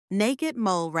Naked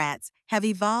mole rats have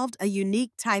evolved a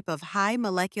unique type of high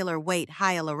molecular weight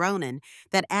hyaluronan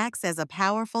that acts as a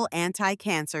powerful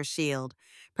anti-cancer shield,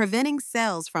 preventing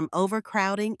cells from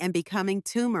overcrowding and becoming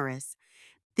tumorous.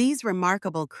 These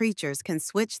remarkable creatures can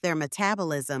switch their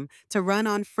metabolism to run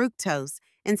on fructose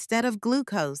instead of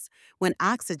glucose when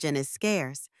oxygen is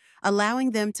scarce,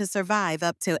 allowing them to survive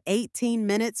up to 18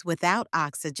 minutes without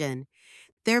oxygen.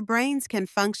 Their brains can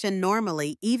function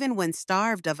normally even when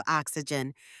starved of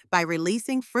oxygen by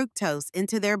releasing fructose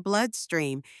into their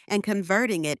bloodstream and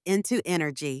converting it into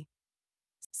energy.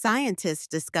 Scientists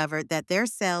discovered that their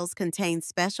cells contain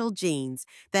special genes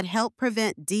that help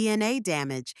prevent DNA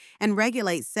damage and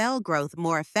regulate cell growth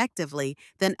more effectively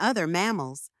than other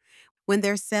mammals. When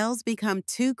their cells become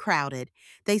too crowded,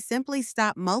 they simply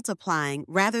stop multiplying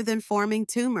rather than forming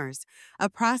tumors, a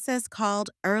process called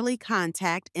early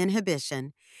contact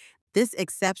inhibition. This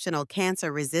exceptional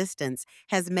cancer resistance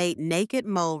has made naked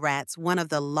mole rats one of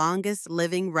the longest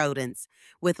living rodents,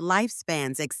 with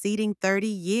lifespans exceeding 30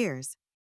 years.